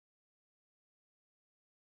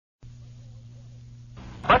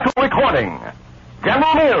special recording.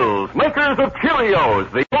 General Mills, makers of Cheerios,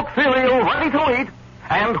 the oat cereal ready to eat,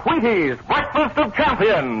 and Wheaties, breakfast of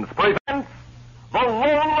champions, presents The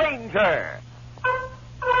Lone Ranger.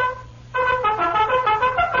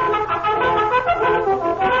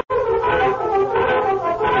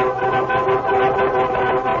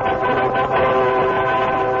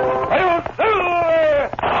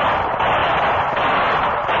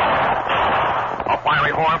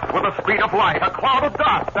 With the speed of light, a cloud of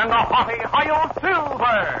dust, and the haughty Hi-Yo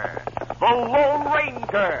Silver, the Lone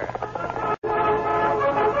Ranger.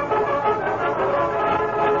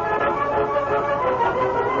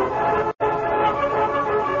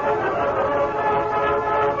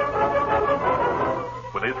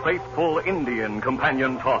 With his faithful Indian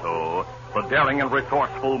companion Tonto, the daring and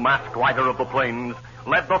resourceful masked rider of the plains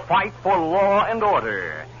led the fight for law and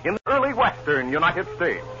order in the early western United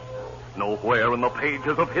States. Nowhere in the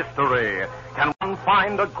pages of history can one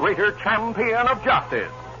find a greater champion of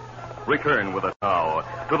justice. Return with us now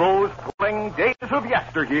to those thrilling days of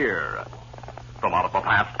yesteryear. From out of the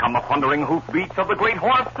past come the thundering hoofbeats of the great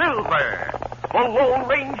horse Silver. The Lone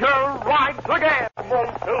Ranger rides again. Come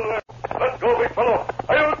on, Silver. Let's go, big fellow.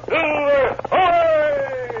 Hi-yo, Silver. Hooray!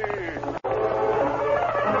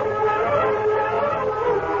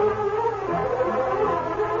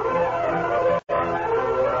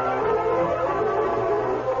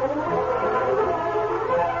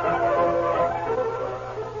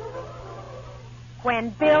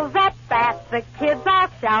 When Bill's at bat, the kids all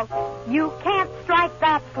shout, "You can't strike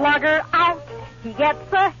that slugger out." He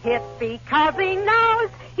gets a hit because he knows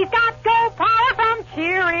he's got go power from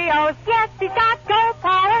Cheerios. Yes, he's got go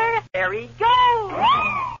power. There he goes.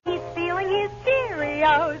 He's feeling his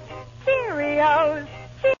Cheerios. Cheerios.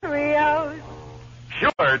 Cheerios.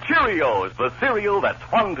 Sure, Cheerios, the cereal that's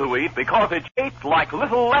fun to eat because it's shaped like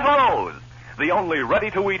little letter O's. The only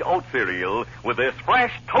ready-to-eat oat cereal with this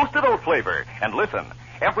fresh, toasted oat flavor. And listen,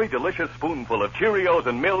 every delicious spoonful of Cheerios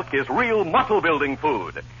and milk is real muscle-building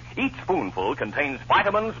food. Each spoonful contains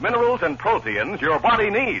vitamins, minerals, and proteins your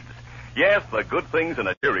body needs. Yes, the good things in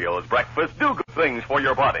a Cheerios breakfast do good things for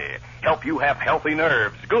your body. Help you have healthy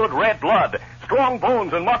nerves, good red blood, strong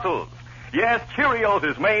bones and muscles. Yes, Cheerios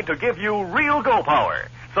is made to give you real go power.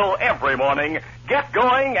 So every morning, get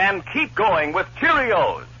going and keep going with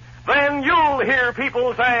Cheerios. Then you'll hear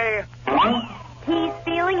people say, "He's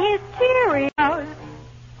feeling his Cheerios."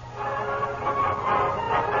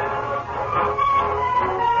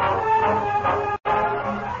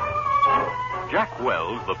 Jack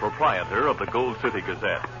Wells, the proprietor of the Gold City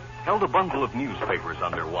Gazette, held a bundle of newspapers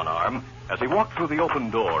under one arm as he walked through the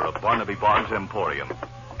open door of Barnaby Boggs' Emporium.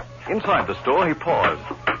 Inside the store, he paused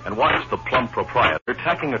and watched the plump proprietor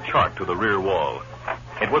tacking a chart to the rear wall.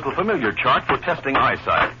 It was the familiar chart for testing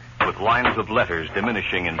eyesight, with lines of letters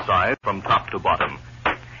diminishing in size from top to bottom.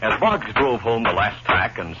 As Boggs drove home the last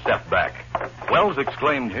tack and stepped back, Wells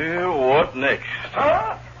exclaimed, "What next?"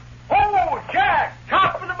 Huh? Oh, Jack!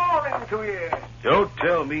 Top of the morning to you. Don't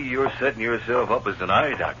tell me you're setting yourself up as an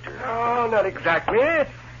eye doctor. Oh, not exactly.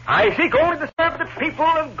 I seek only to serve the people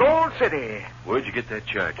of Gold City. Where'd you get that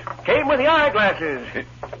chart? Came with the eyeglasses.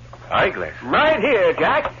 Eyeglasses? Right here,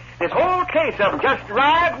 Jack. This whole case of them just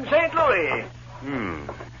arrived in St. Louis.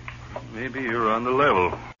 Maybe you're on the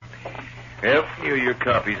level. Well, here are your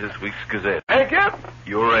copies this week's Gazette. Thank you.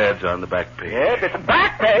 Your ad's on the back page. Yep, it's the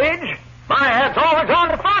back page. My ad's always on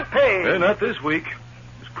the front page. Not this week.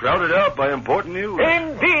 It's crowded out by important news.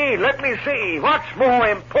 Indeed. Let me see. What's more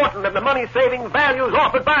important than the money-saving values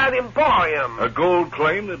offered by the Emporium? A gold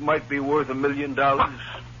claim that might be worth $1 million.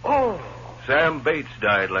 Oh. Sam Bates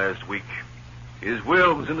died last week. His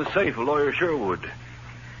will was in the safe of Lawyer Sherwood.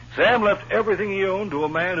 Sam left everything he owned to a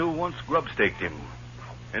man who once grub-staked him.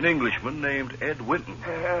 An Englishman named Ed Winton.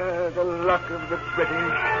 The luck of the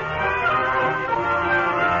British.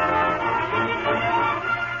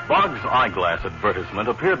 Boggs' eyeglass advertisement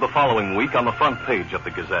appeared the following week on the front page of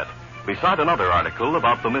the Gazette, beside another article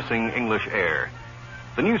about the missing English heir.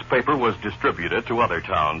 The newspaper was distributed to other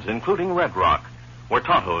towns, including Red Rock, where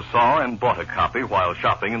Tonto saw and bought a copy while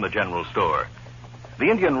shopping in the general store. The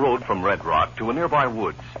Indian rode from Red Rock to a nearby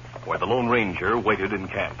woods, where the Lone Ranger waited in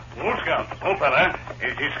camp. Oh, Scout. Oh, fella.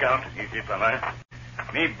 Easy, Scout. Easy, fella.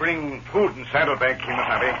 Me bring food and saddlebag,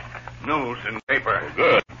 Kimasabi. News and paper.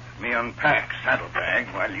 Good. Me unpack saddlebag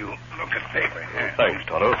while you look at paper here. Thanks,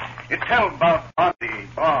 Tonto. It tell about Bondy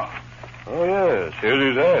Bar. Oh, yes.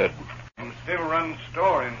 Here's his ad. And still runs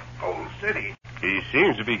store in Gold City. He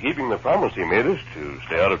seems to be keeping the promise he made us to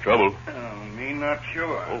stay out of trouble. Me not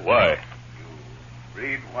sure. Oh, why?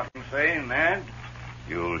 Read what him say, Ned?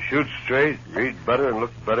 You'll shoot straight, read better, and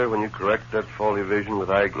look better when you correct that faulty vision with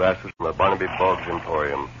eyeglasses from the Barnaby Boggs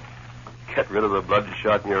Emporium. Get rid of the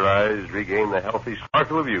bloodshot in your eyes, regain the healthy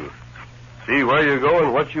sparkle of youth. See where you go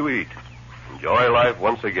and what you eat. Enjoy life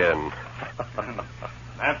once again.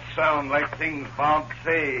 That sound like things Boggs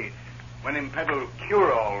say when him peddle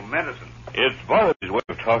cure-all medicine. It's Barnaby's way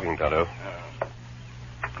of talking, Tonto.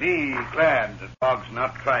 Me glad that Boggs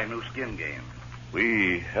not try new skin game.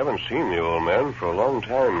 We haven't seen the old man for a long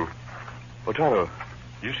time. Oh, Tonto,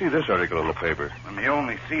 you see this article in the paper? Let me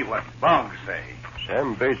only see what Boggs say.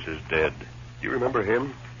 Sam Bates is dead. Do you remember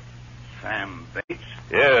him? Sam Bates?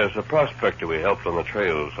 Yes, a prospector we helped on the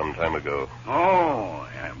trail some time ago. Oh,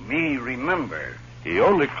 me remember. He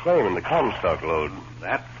owned a claim in the Comstock lode.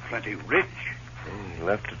 That plenty rich. He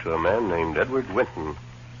left it to a man named Edward Winton,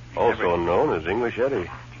 also known as English Eddie.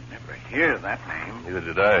 Never hear that name. Neither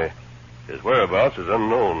did I. His whereabouts is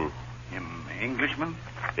unknown. Him Englishman?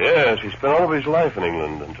 Yes, he spent all of his life in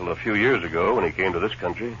England until a few years ago when he came to this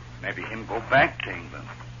country. Maybe him go back to England.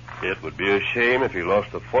 It would be a shame if he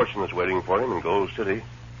lost the fortune that's waiting for him in Gold City.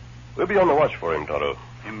 We'll be on the watch for him, Tonto.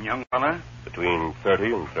 Him young fella? Between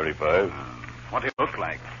 30 and 35. What he look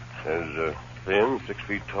like? Says thin, 6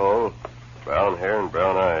 feet tall, brown hair and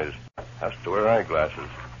brown eyes. Has to wear eyeglasses.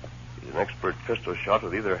 He's an expert pistol shot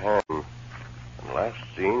with either hand. And last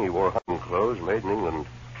seen, he wore hunting clothes made in England.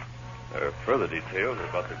 There are further details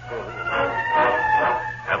about the clothing.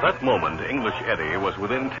 At that moment, English Eddie was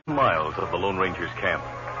within 10 miles of the Lone Ranger's camp.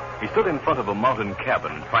 He stood in front of a mountain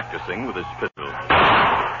cabin practicing with his pistol.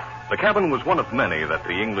 The cabin was one of many that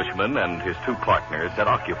the Englishman and his two partners had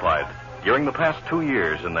occupied during the past 2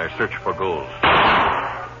 years in their search for gold.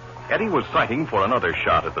 Eddie was sighting for another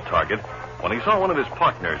shot at the target when he saw one of his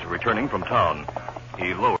partners returning from town.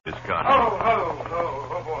 He lowered his gun.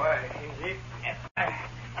 Oh, boy. Easy.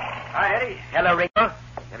 Hi, Eddie. Hello, Ringo.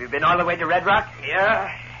 Have you been all the way to Red Rock? Yeah,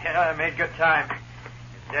 I made good time.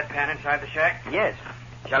 Is Deadpan inside the shack? Yes.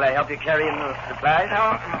 Shall I help you carry in the supplies?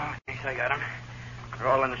 No, thanks, I got them. They're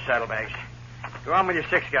all in the saddlebags. Go on with your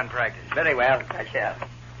 6-gun practice. Very well, I shall.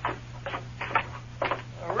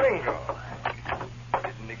 Ringo.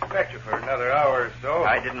 Didn't expect you for another hour or so.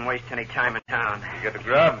 I didn't waste any time in town. You get the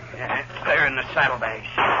grub? Yeah, they're in the saddlebags.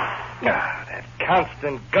 That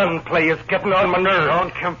constant gunplay is getting on my nerves.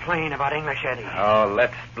 Don't complain about English Eddie. Oh,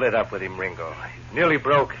 let's split up with him, Ringo. He's nearly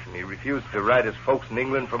broke, and he refused to ride his folks in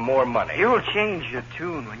England for more money. You'll change your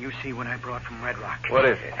tune when you see what I brought from Red Rock. What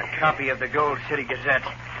is it? A copy of the Gold City Gazette.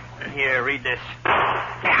 Here, read this.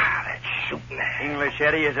 That's shooting. English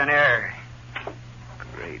Eddie is an heir.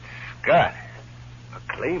 Great Scott. A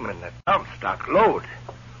claim in the Comstock lode.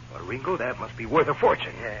 Well, Ringo, that must be worth a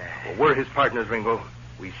fortune. Yeah. Well, we're his partners, Ringo.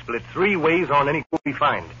 We split 3 ways on any gold we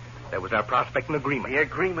find. That was our prospecting agreement. The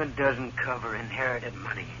agreement doesn't cover inherited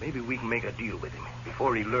money. Maybe we can make a deal with him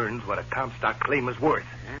before he learns what a Comstock claim is worth.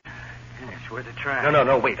 It's worth a try.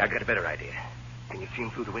 No, wait. I got a better idea. Can you see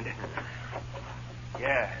him through the window?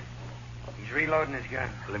 Yeah. He's reloading his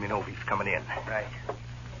gun. Let me know if he's coming in. Right.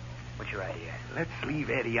 What's your idea? Let's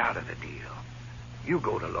leave Eddie out of the deal. You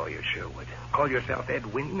go to Lawyer Sherwood. Call yourself Ed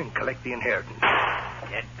Winton and collect the inheritance.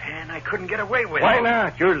 Deadpan, I couldn't get away with it. Why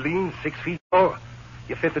not? You're lean, 6 feet tall.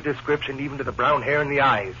 You fit the description even to the brown hair and the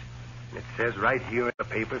eyes. And it says right here in the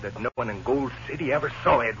paper that no one in Gold City ever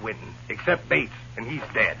saw Ed Winton, except Bates, and he's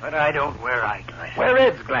dead. But I don't wear eyeglasses. Wear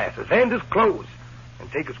Ed's glasses and his clothes.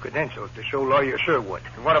 And take his credentials to show Lawyer Sherwood.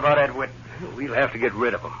 What about Ed Winton? We'll have to get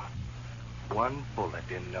rid of him. One bullet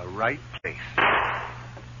in the right place. I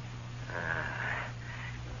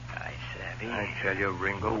savvy. I tell you,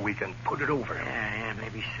 Ringo, we can put it over him. Yeah,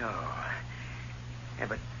 maybe so. Yeah,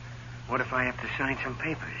 but what if I have to sign some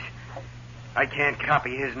papers? I can't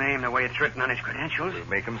copy his name the way it's written on his credentials. We'll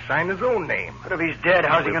make him sign his own name. But if he's dead,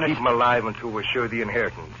 how's he We'll going to... keep him alive until we're sure of the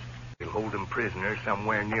inheritance. We'll hold him prisoner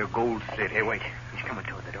somewhere near Gold City. Hey, wait. He's coming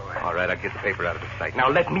toward the door. All right, I'll get the paper out of his sight. Now,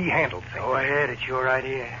 let me handle things. Go ahead. It's your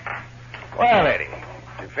idea. Well, Eddie,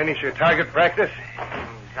 did you finish your target practice?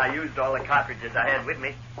 I used all the cartridges I had with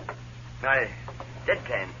me.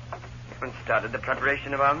 Deadpan. When started the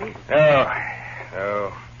preparation of our meal.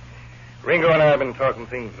 No. Ringo and I have been talking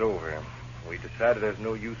things over. We decided there's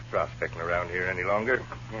no use prospecting around here any longer.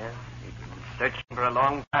 Yeah, we've been searching for a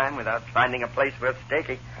long time without finding a place worth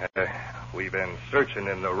staking. We've been searching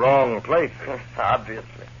in the wrong place.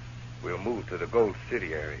 Obviously. We'll move to the Gold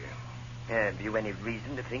City area. Have you any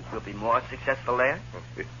reason to think we'll be more successful there?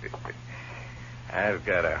 I've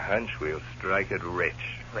got a hunch we'll strike it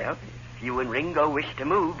rich. Well, if you and Ringo wish to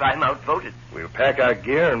move, I'm outvoted. We'll pack our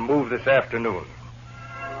gear and move this afternoon.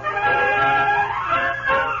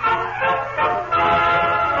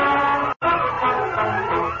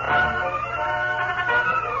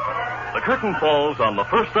 the curtain falls on the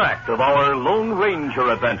first act of our Lone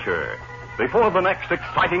Ranger adventure. Before the next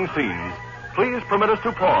exciting scenes, please permit us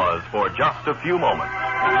to pause for just a few moments.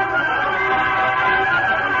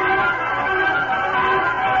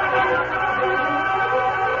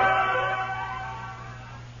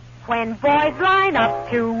 When boys line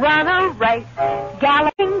up to run a race,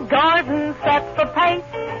 Galloping Gordon sets the pace.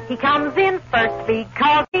 He comes in first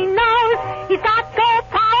because he knows he's got go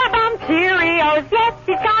power from Cheerios. Yes,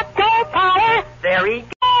 he's got go power. There he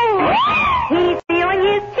goes. He's feeling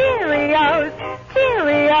his Cheerios,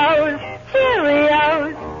 Cheerios,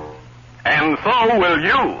 Cheerios. And so will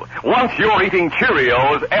you. Once you're eating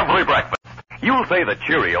Cheerios every breakfast, you'll say that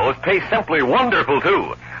Cheerios taste simply wonderful,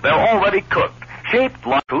 too. They're already cooked, shaped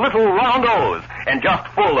like little round O's, and just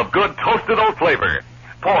full of good toasted oat flavor.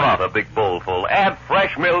 Pour out a big bowlful, add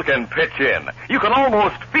fresh milk, and pitch in. You can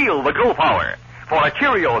almost feel the go power. For a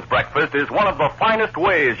Cheerios breakfast is one of the finest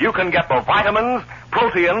ways you can get the vitamins,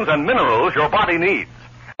 proteins, and minerals your body needs.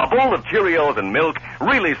 A bowl of Cheerios and milk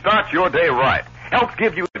really starts your day right. Helps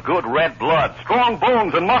give you good red blood, strong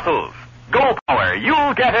bones, and muscles. Go power,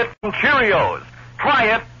 you'll get it from Cheerios.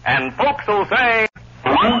 Try it, and folks will say...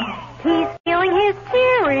 He's feeling his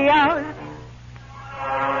Cheerios.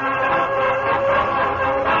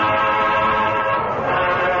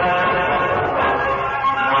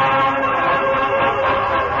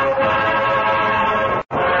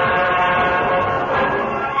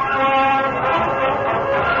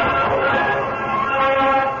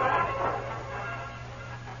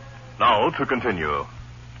 Now to continue.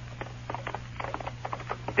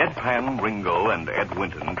 Deadpan, Ringo, and Ed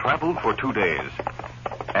Winton traveled for 2 days.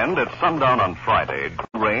 And at sundown on Friday, it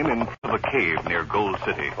rained in front of a cave near Gold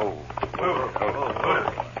City. Ed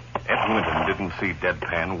Winton didn't see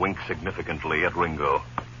Deadpan wink significantly at Ringo.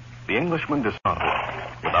 The Englishman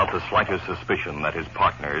dismounted, without the slightest suspicion that his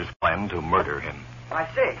partners planned to murder him. I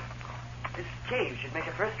say, this cave should make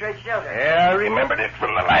a first-rate shelter. Yeah, I remembered it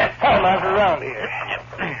from the last time I was around here.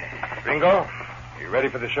 Ringo, you ready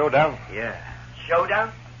for the showdown? Yeah.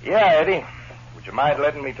 Showdown? Yeah, Eddie. Would you mind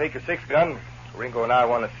letting me take your 6-gun? Ringo and I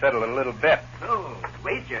want to settle a little bet. Oh,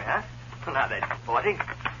 wager, huh? Well, now that's sporting.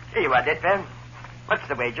 Here you are, Deadpan. What's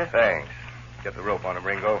the wager? Thanks. Get the rope on him,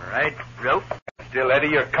 Ringo. All right, rope. Still, Eddie,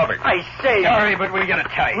 you're covered. I say... Sorry, but we got to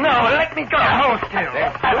tie. No, let me go. Hold still.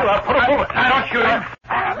 I'll put a bullet. Now, don't shoot him.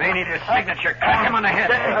 They need his signature. Crack him on the head.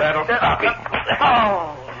 That'll stop him.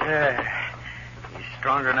 Oh. Yeah. He's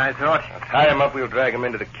stronger than I thought. I'll tie him up. We'll drag him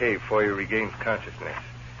into the cave before he regains consciousness.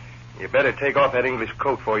 You better take off that English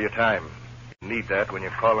coat for your time. You need that when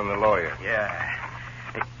you're calling the lawyer. Yeah.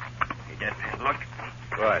 Hey, Deadpan, look.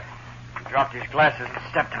 What? He dropped his glasses and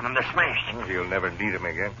stepped on them. They're smashed. Well, you'll never need them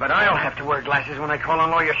again. But I'll have to wear glasses when I call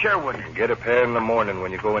on Lawyer Sherwood. Get a pair in the morning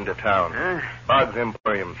when you go into town. Huh? Boggs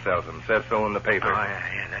Emporium sells them. Says so in the paper. Oh,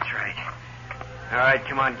 yeah, that's right. All right,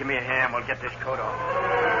 come on, give me a hand. We'll get this coat off.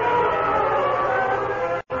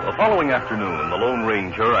 The following afternoon, the Lone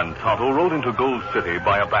Ranger and Tonto rode into Gold City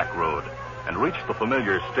by a back road and reached the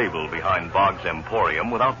familiar stable behind Boggs Emporium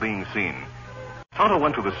without being seen. Tonto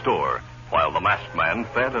went to the store, while the masked man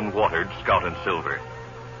fed and watered Scout and Silver.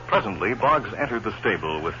 Presently, Boggs entered the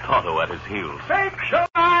stable with Tonto at his heels. Sakes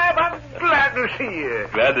alive, I'm glad to see you.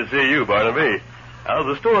 Glad to see you, Barnaby. How's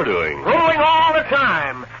the store doing? Growing all the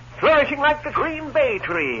time. Flourishing like the Green Bay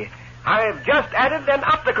tree. I've just added an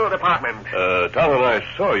optical department. Tom and I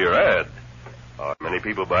saw your ad. Are many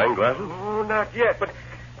people buying glasses? Oh, not yet, but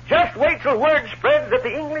just wait till word spreads that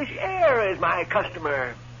the English Air is my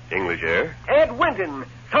customer. English Air? Ed Winton,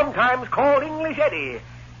 sometimes called English Eddie.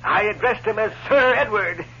 I addressed him as Sir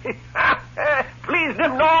Edward. Pleased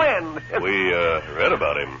him no end. We read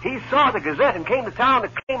about him. He saw the Gazette and came to town to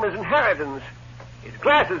claim his inheritance. His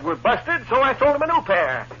glasses were busted, so I sold him a new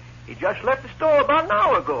pair. He just left the store about an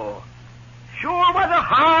hour ago. Sure was a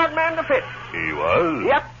hard man to fit. He was?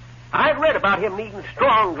 Yep. I'd read about him needing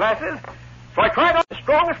strong glasses, so I tried on the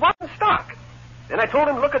strongest one in stock. Then I told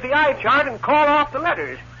him to look at the eye chart and call off the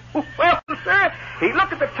letters. Well, sir, he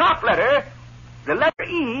looked at the top letter, the letter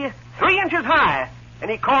E, 3 inches high,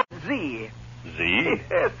 and he called it Z. Z?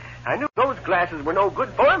 Yes. I knew those glasses were no good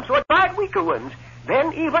for him, so I tried weaker ones,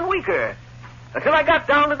 then even weaker, until I got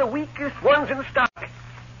down to the weakest ones in stock.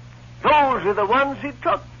 Those are the ones he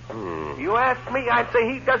took. You ask me, I'd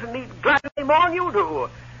say he doesn't need glasses any more than you do.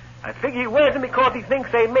 I figure he wears them because he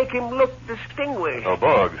thinks they make him look distinguished. Oh,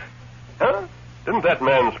 Boggs. Huh? Didn't that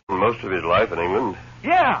man spend most of his life in England?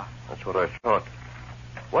 Yeah. That's what I thought.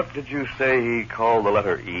 What did you say he called the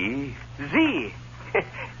letter E? Z.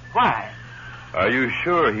 Why? Are you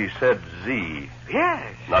sure he said Z?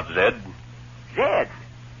 Yes. Not Z? Zed.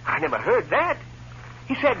 I never heard that.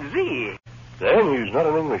 He said Z. Then he's not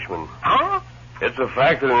an Englishman. Huh? It's a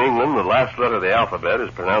fact that in England, the last letter of the alphabet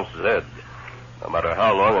is pronounced Z. No matter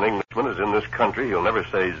how long an Englishman is in this country, he'll never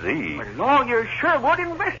say Z. But Lawyer Sherwood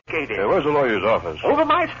investigated. Where's the lawyer's office? Over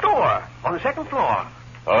my store, on the second floor.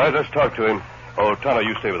 All right, let's talk to him. Oh, Tonto,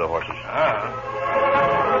 you stay with the horses.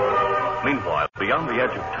 Meanwhile, beyond the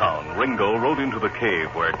edge of town, Ringo rode into the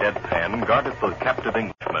cave where Deadpan guarded the captive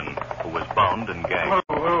Englishman, who was bound and gagged.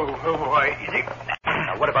 Oh, boy. Easy.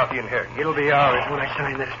 Now, what about the inheritance? It'll be ours when I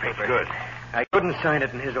sign this paper. Good. I couldn't sign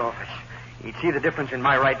it in his office. He'd see the difference in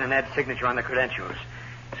my writing and Ed's signature on the credentials.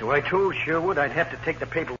 So I told Sherwood I'd have to take the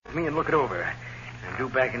paper with me and look it over. I'm due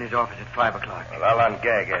back in his office at 5 o'clock. Well, I'll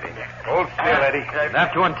ungag Eddie. Hold still, Eddie. I'll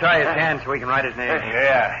have to untie his hands so he can write his name.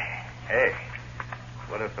 Yeah. Hey,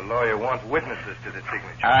 what if the lawyer wants witnesses to the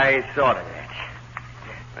signature? I thought of that.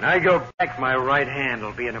 When I go back, my right hand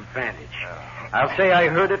will be an advantage. I'll say I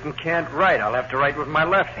heard it and can't write. I'll have to write with my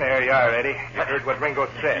left hand. There you are, Eddie. You heard what Ringo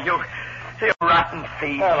said. You rotten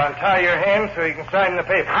thief. Well, untie your hands so you can sign the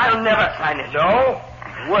paper. I'll never sign it. No?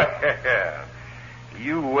 Well,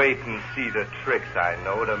 you wait and see the tricks I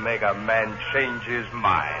know to make a man change his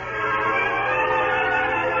mind.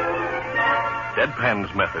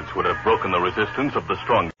 Deadpan's methods would have broken the resistance of the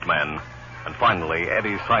strongest man. And finally,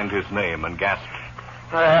 Eddie signed his name and gasped.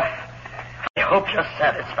 I hope you're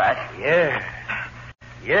satisfied. Yeah,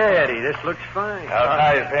 Eddie, this looks fine. I'll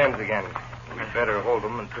tie his hands again. We'd better hold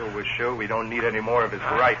him until we're sure we don't need any more of his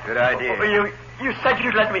right. Good idea. You said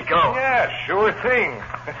you'd let me go. Yeah, sure thing.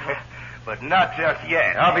 But not just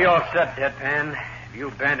yet. I'll be all set, Deadpan. If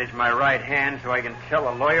you bandage my right hand so I can tell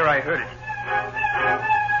the lawyer I heard it.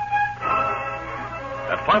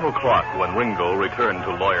 At 5 o'clock, when Ringo returned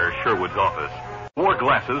to Lawyer Sherwood's office, wore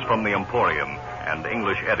glasses from the Emporium and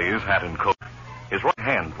English Eddie's hat and coat. His right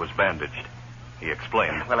hand was bandaged. He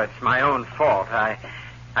explained. Well, it's my own fault.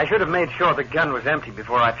 I should have made sure the gun was empty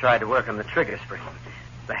before I tried to work on the trigger spring.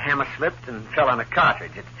 The hammer slipped and fell on a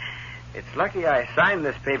cartridge. It's lucky I signed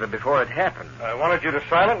this paper before it happened. I wanted you to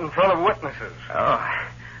sign it in front of witnesses. Oh,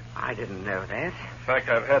 I didn't know that. In fact,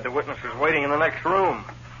 I've had the witnesses waiting in the next room.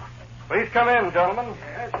 Please come in, gentlemen.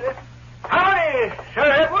 Howdy, Sir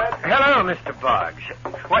Edward. Hello, Mr. Boggs.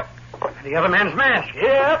 What? The other man's mask.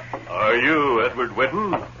 Yep. Are you Edward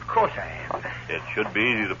Whitten? Of course I am. It should be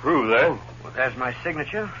easy to prove that. Well, there's my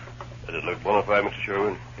signature. Does it look bona fide, Mr.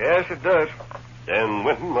 Sherwood? Yes, it does. Then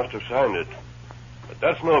Winton must have signed it. But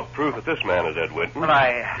that's no proof that this man is Ed Winton. Well,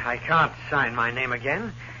 I can't sign my name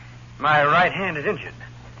again. My right hand is injured.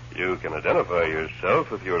 You can identify yourself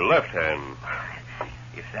with your left hand.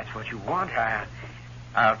 If that's what you want,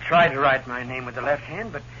 I'll try to write my name with the left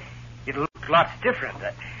hand, but it'll look lots different.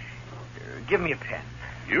 Give me a pen.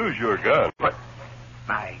 Use your gun. What?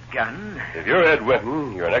 My gun? If you're Ed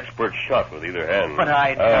Winton, you're an expert shot with either hand. But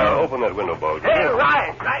I don't... Open that window, Boggs. Hey,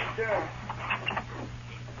 right, sir.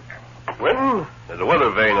 Winton, there's a weather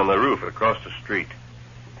vane on the roof across the street.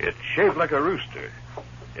 It's shaped like a rooster.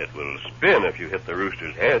 It will spin if you hit the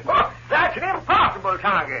rooster's head. Oh, that's an impossible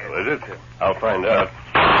target. Well, is it? I'll find out.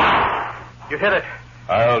 You hit it.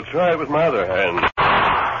 I'll try it with my other hand.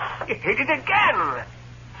 You hit it again.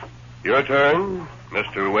 Your turn,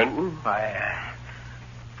 Mr. Winton.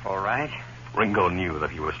 All right. Ringo knew that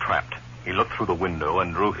he was trapped. He looked through the window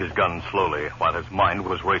and drew his gun slowly while his mind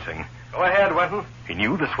was racing. Go ahead, Winton. He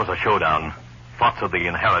knew this was a showdown. Thoughts of the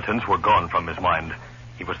inheritance were gone from his mind.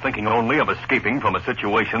 He was thinking only of escaping from a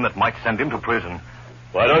situation that might send him to prison.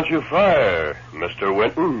 Why don't you fire, Mr.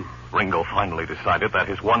 Winton? Ringo finally decided that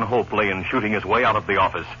his one hope lay in shooting his way out of the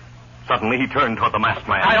office. Suddenly, he turned toward the masked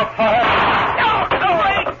man. I'll fire.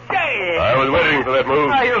 No, Dave. I was waiting for that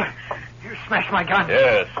move. You smashed my gun.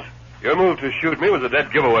 Yes. Your move to shoot me was a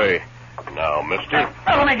dead giveaway. Now, mister.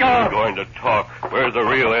 Let me go. We're going to talk. Where's the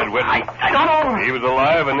real Ed Winton? I don't know. He was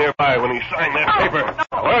alive and nearby when he signed that paper.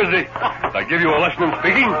 Where is he? Did I give you a lesson in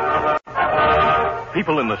speaking?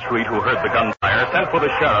 People in the street who heard the gunfire sent for the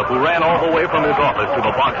sheriff, who ran all the way from his office to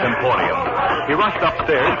the Box Emporium. He rushed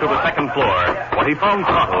upstairs to the second floor, where he found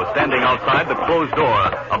Tonto standing outside the closed door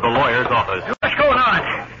of the lawyer's office. What's going on?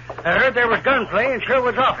 I heard there was gunplay in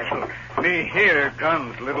Sherwood's office. Me hear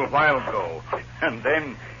guns little while ago, and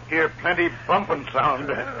then hear plenty bumping sound.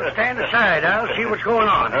 Stand aside. I'll see what's going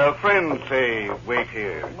on. Friends say wait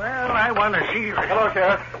here. Well, I want to see... Hello,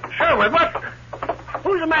 Sheriff. Sherwood, what?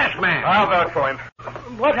 Who's the masked man? I'll vouch for him.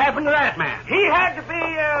 What happened to that man? He had to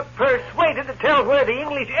be persuaded to tell where the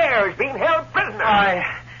English heir is being held prisoner.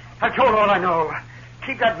 I've told all I know.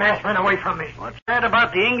 Keep that masked man away from me. What's that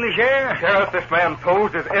about the English heir? Sheriff, this man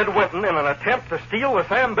posed as Ed Winton in an attempt to steal the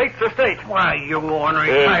Sam Bates estate. Why, you ornery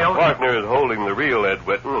His child. partner is holding the real Ed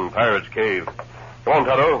Winton in Pirate's Cave. Come on,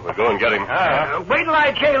 Tonto. We'll go and get him. Wait till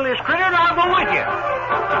I jail this critter and I'll go with you.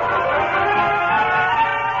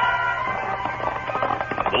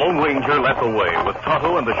 The Lone Ranger led the way, with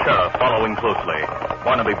Tonto and the sheriff following closely.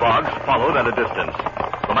 Barnaby Boggs followed at a distance.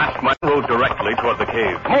 The masked man rode directly toward the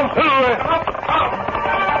cave. Come on, Silver.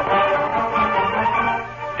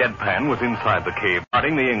 Deadpan was inside the cave,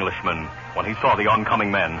 guarding the Englishman, when he saw the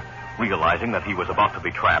oncoming men. Realizing that he was about to be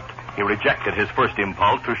trapped, he rejected his first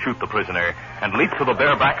impulse to shoot the prisoner and leaped to the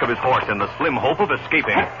bare back of his horse in the slim hope of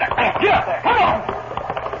escaping.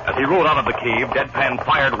 As he rode out of the cave, Deadpan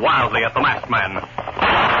fired wildly at the masked man.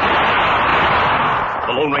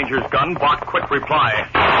 The Lone Ranger's gun barked quick reply.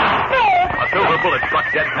 A silver bullet struck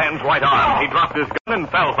Deadpan's right arm. He dropped his gun and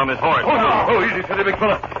fell from his horse. Oh, easy, steady, big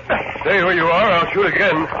fella. Stay where you are. I'll shoot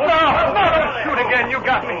again. No, shoot again. You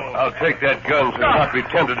got me. I'll take that gun so you'll not be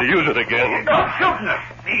tempted to use it again. Don't shoot me.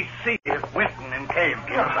 These seals, Winton and Cave,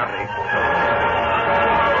 kill somebody.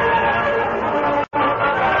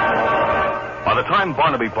 By the time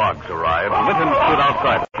Barnaby Boggs arrived, Linton stood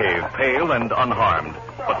outside the cave, pale and unharmed,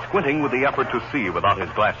 but squinting with the effort to see without his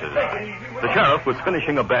glasses. The sheriff was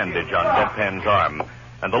finishing a bandage on Deadpan's arm,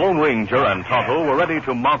 and the Lone Ranger and Tonto were ready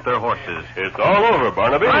to mount their horses. It's all over,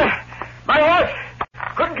 Barnaby. My horse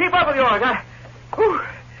couldn't keep up with yours.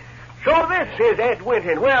 So this is Ed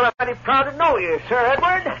Winton. Well, I'm mighty proud to know you, Sir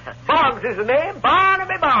Edward. Boggs is the name.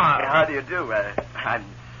 Barnaby Boggs. How do you do? I'm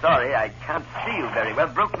sorry, I can't see you very well.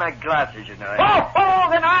 Broke my glasses, you know. Oh,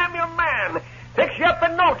 then I'm your man. Fix you up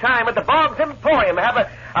in no time at the Boggs Emporium. Have a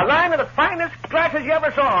line of the finest glasses you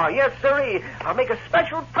ever saw. Yes, sirree. I'll make a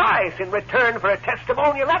special price in return for a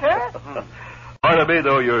testimonial letter. Barnaby,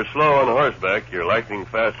 though you're slow on horseback, you're lightning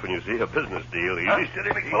fast when you see a business deal. Easy,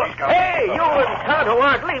 steady, big fella. Hey, you and Tonto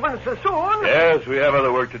aren't leaving so soon. Yes, we have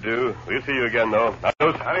other work to do. We'll see you again, though.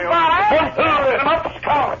 Adios. Bye.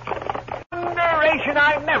 Narration,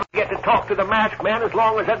 I never get to talk to the masked man as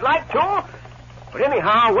long as I'd like to. But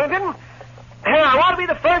anyhow, Winton, I want to be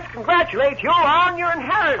the first to congratulate you on your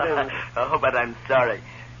inheritance. Oh, but I'm sorry.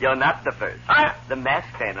 You're not the first. The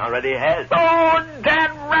masked man already has. Oh,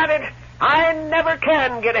 dad rat it. I never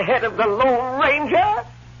can get ahead of the Lone Ranger.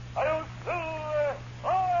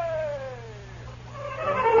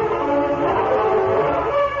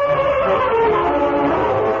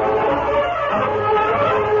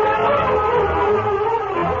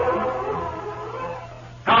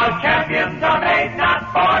 Cause champions are made,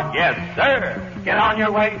 not born. Yes, sir. Get on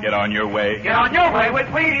your way. Get on your way. Get on your way with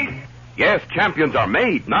Wheaties. Yes, champions are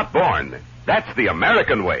made, not born. That's the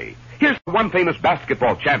American way. Here's how one famous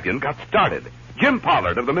basketball champion got started. Jim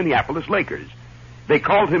Pollard of the Minneapolis Lakers. They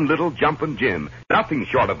called him Little Jumpin' Jim. Nothing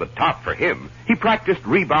short of the top for him. He practiced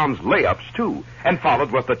rebounds, layups, too, and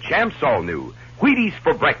followed what the champs all knew. Wheaties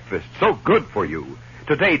for breakfast, so good for you.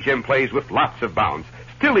 Today, Jim plays with lots of bounce,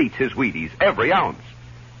 still eats his Wheaties every ounce.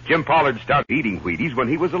 Jim Pollard started eating Wheaties when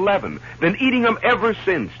he was 11, been eating them ever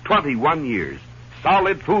since, 21 years.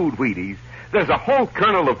 Solid food Wheaties. There's a whole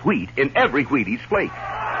kernel of wheat in every Wheaties flake.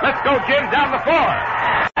 Let's go, Jim, down the floor.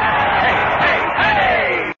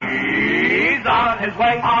 Hey! He's on his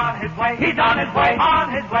way, on his way. He's on his way,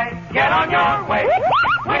 on his way. Get on your way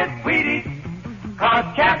with Wheaties.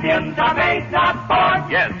 Cause champions are made, not born.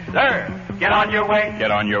 Yes, sir. Get on your way. Get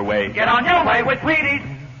on your way. Get on your way with Wheaties.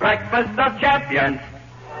 Breakfast of champions.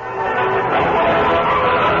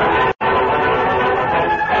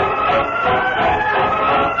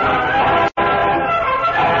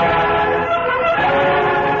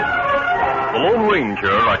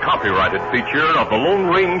 A copyrighted feature of the Lone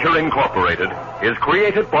Ranger Incorporated, is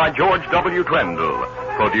created by George W. Trendle,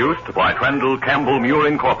 produced by Trendle Campbell Muir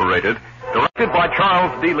Incorporated, directed by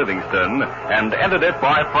Charles D. Livingston, and edited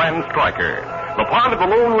by Fran Stryker. The part of the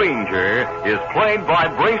Lone Ranger is played by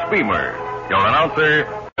Brace Beamer. Your announcer,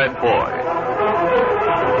 Fred Foy.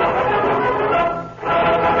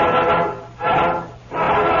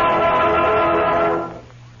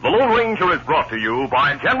 The Lone Ranger is brought to you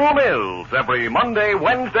by General Mills every Monday,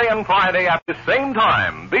 Wednesday, and Friday at the same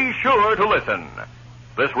time. Be sure to listen.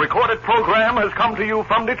 This recorded program has come to you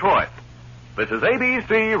from Detroit. This is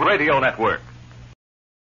ABC Radio Network.